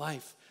in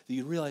life, that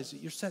you realize that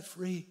you're set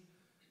free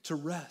to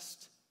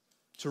rest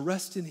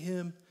in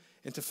him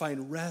and to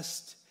find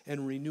rest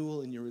and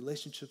renewal in your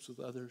relationships with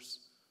others.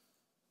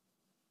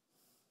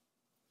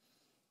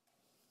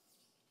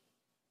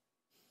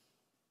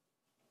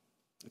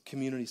 A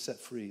community set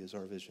free is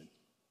our vision.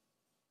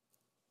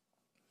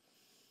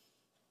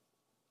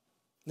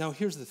 Now,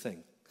 here's the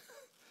thing.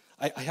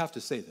 I have to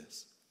say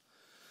this.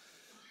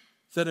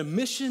 That a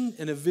mission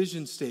and a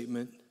vision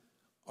statement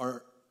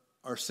are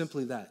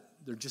simply that.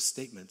 They're just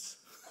statements.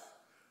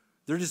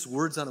 They're just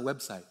words on a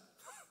website.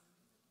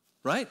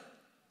 Right?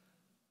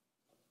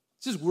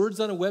 It's just words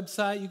on a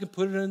website. You can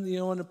put it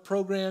on a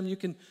program. You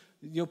can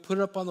put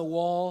it up on the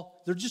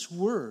wall. They're just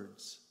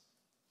words.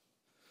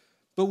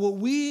 But what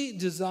we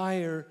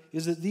desire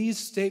is that these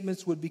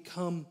statements would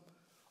become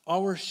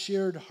our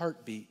shared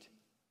heartbeat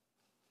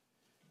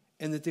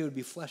and that they would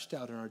be fleshed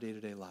out in our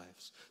day-to-day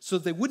lives. So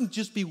they wouldn't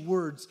just be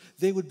words,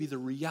 they would be the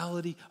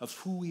reality of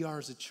who we are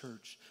as a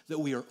church, that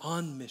we are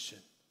on mission,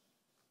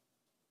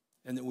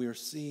 and that we are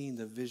seeing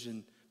the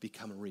vision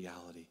become a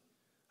reality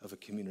of a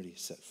community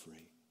set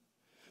free.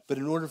 But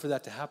in order for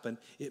that to happen,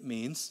 it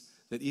means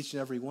that each and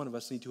every one of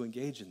us need to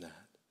engage in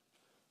that,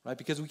 right?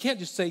 Because we can't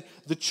just say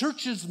the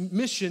church's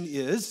mission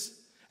is,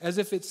 as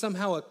if it's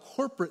somehow a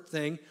corporate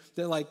thing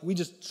that like we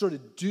just sort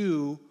of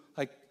do,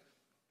 like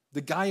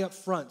the guy up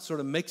front sort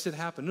of makes it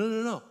happen.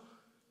 No.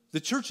 The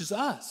church is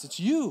us. It's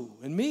you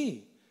and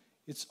me.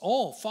 It's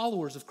all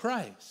followers of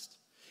Christ.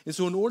 And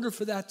so in order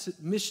for that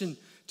mission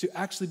to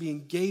actually be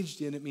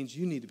engaged in, it means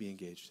you need to be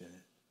engaged in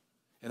it.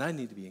 And I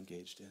need to be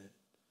engaged in it.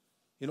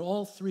 In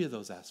all three of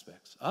those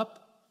aspects.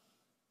 Up,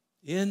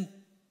 in,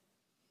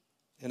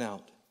 and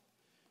out.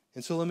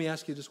 And so let me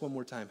ask you just one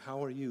more time.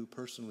 How are you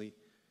personally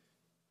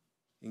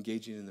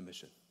engaging in the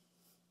mission?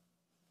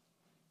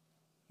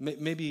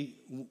 Maybe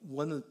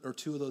one or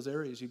two of those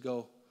areas you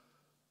go,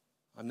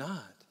 I'm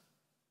not.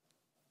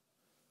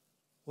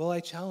 Well, I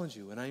challenge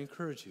you and I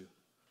encourage you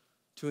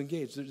to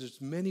engage.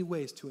 There's many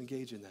ways to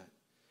engage in that.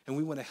 And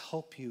we want to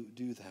help you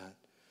do that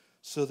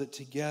so that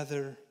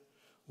together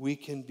we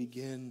can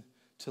begin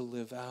to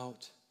live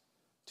out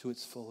to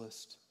its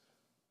fullest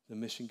the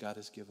mission God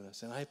has given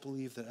us. And I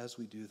believe that as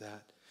we do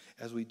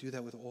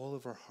that with all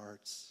of our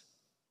hearts,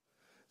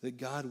 that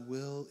God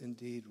will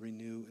indeed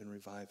renew and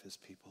revive his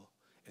people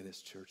and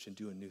his church and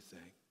do a new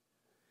thing.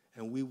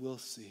 And we will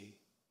see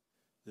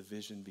the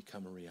vision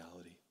become a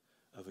reality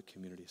of a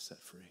community set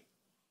free.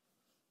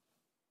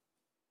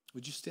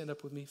 Would you stand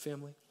up with me,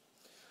 family?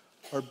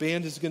 Our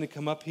band is going to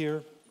come up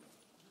here.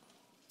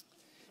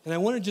 And I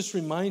want to just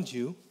remind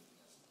you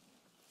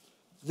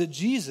that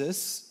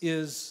Jesus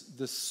is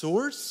the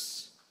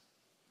source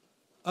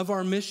of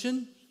our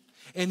mission,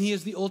 and he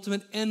is the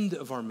ultimate end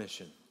of our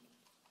mission.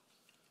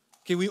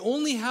 Okay, we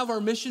only have our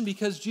mission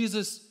because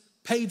Jesus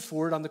paid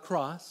for it on the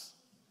cross,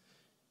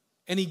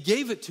 and he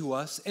gave it to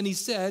us, and he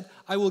said,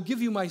 I will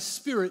give you my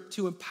Spirit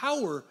to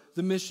empower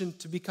the mission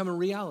to become a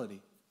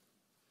reality.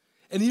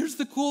 And here's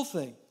the cool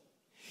thing,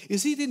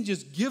 is he didn't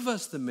just give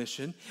us the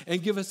mission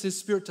and give us his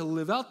Spirit to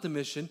live out the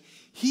mission.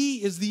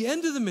 He is the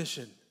end of the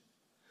mission.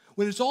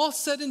 When it's all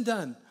said and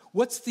done,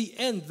 what's the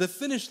end? The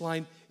finish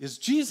line is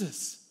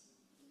Jesus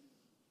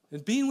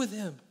and being with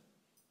him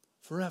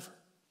forever.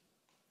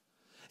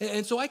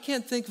 And so I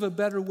can't think of a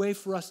better way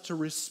for us to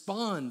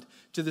respond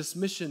to this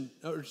mission,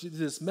 or to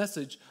this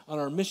message on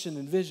our mission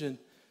and vision,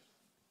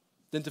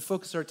 than to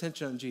focus our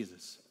attention on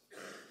Jesus.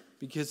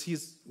 Because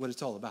he's what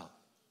it's all about.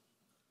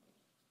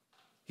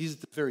 He's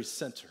at the very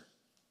center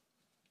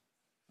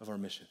of our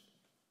mission.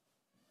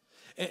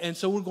 And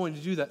so we're going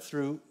to do that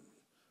through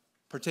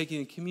partaking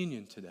in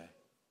communion today.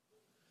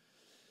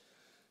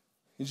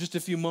 In just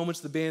a few moments,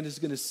 the band is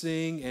going to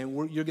sing, and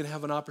you're going to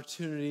have an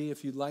opportunity,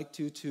 if you'd like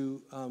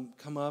to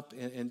come up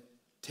and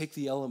take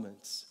the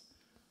elements.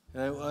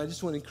 And I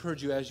just want to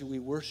encourage you as we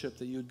worship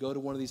that you would go to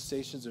one of these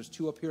stations. There's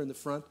two up here in the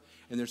front,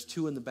 and there's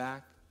two in the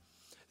back.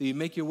 That you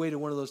make your way to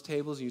one of those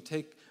tables, and you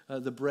take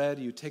the bread,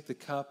 you take the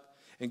cup,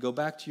 and go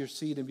back to your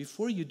seat. And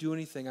before you do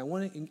anything, I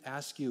want to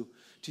ask you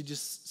to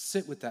just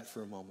sit with that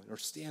for a moment, or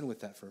stand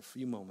with that for a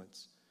few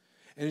moments,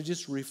 and to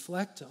just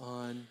reflect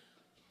on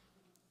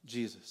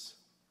Jesus.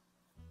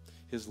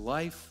 His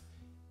life,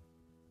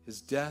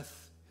 his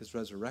death, his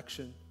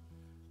resurrection,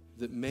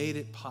 that made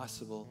it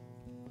possible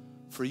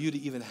for you to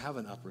even have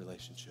an up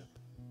relationship.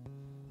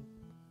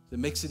 That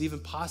makes it even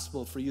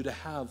possible for you to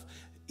have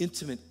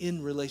intimate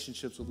in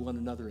relationships with one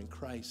another in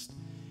Christ.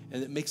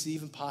 And it makes it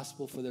even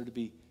possible for there to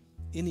be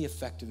any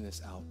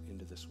effectiveness out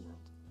into this world.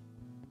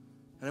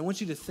 And I want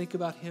you to think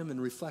about him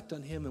and reflect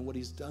on him and what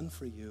he's done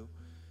for you.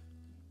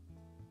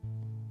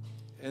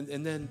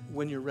 And then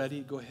when you're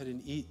ready, go ahead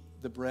and eat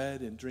the bread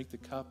and drink the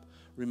cup,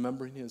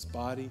 remembering his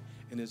body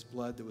and his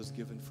blood that was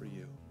given for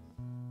you.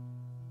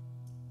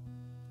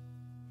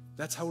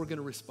 That's how we're going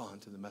to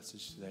respond to the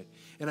message today.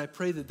 And I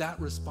pray that that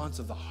response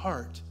of the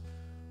heart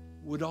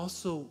would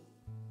also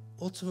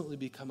ultimately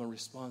become a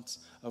response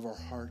of our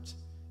heart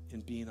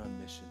in being on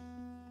mission.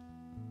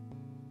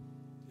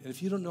 And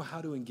if you don't know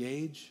how to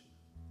engage,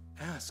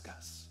 ask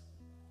us.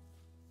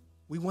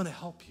 We want to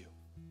help you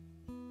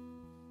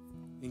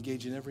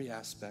engage in every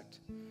aspect,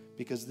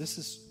 because this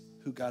is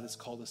who God has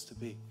called us to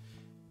be.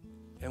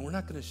 And we're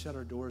not going to shut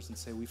our doors and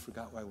say we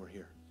forgot why we're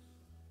here.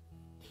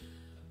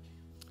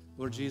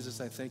 Lord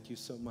Jesus, I thank you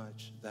so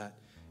much that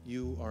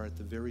you are at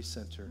the very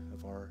center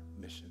of our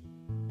mission.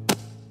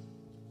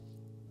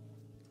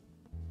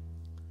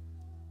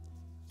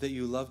 That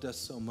you loved us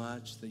so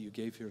much that you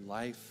gave your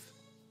life,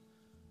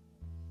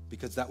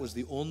 because that was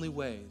the only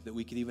way that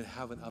we could even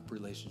have an up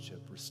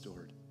relationship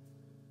restored.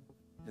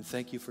 And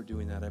thank you for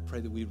doing that. I pray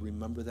that we'd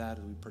remember that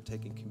as we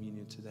partake in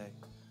communion today.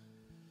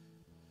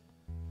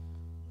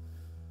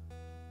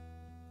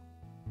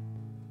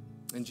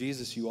 And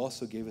Jesus, you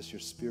also gave us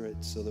your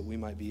Spirit so that we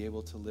might be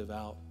able to live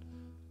out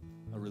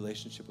a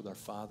relationship with our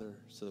Father,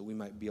 so that we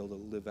might be able to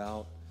live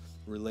out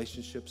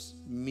relationships,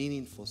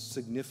 meaningful,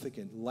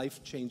 significant,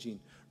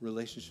 life-changing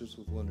relationships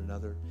with one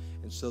another,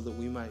 and so that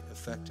we might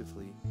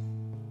effectively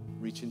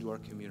reach into our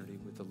community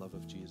with the love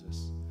of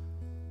Jesus.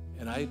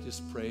 And I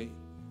just pray,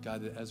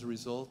 God, that as a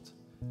result,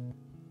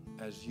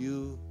 as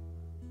you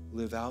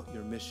live out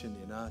your mission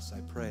in us,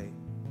 I pray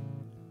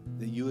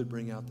that you would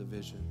bring out the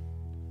vision,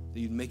 that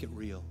you'd make it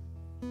real,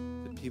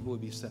 that people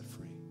would be set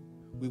free.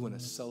 We want to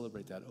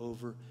celebrate that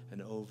over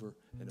and over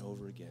and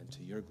over again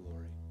to your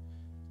glory,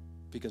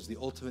 because the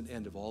ultimate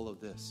end of all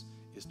of this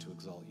is to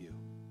exalt you.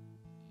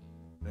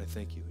 And I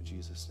thank you in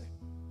Jesus'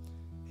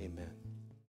 name. Amen.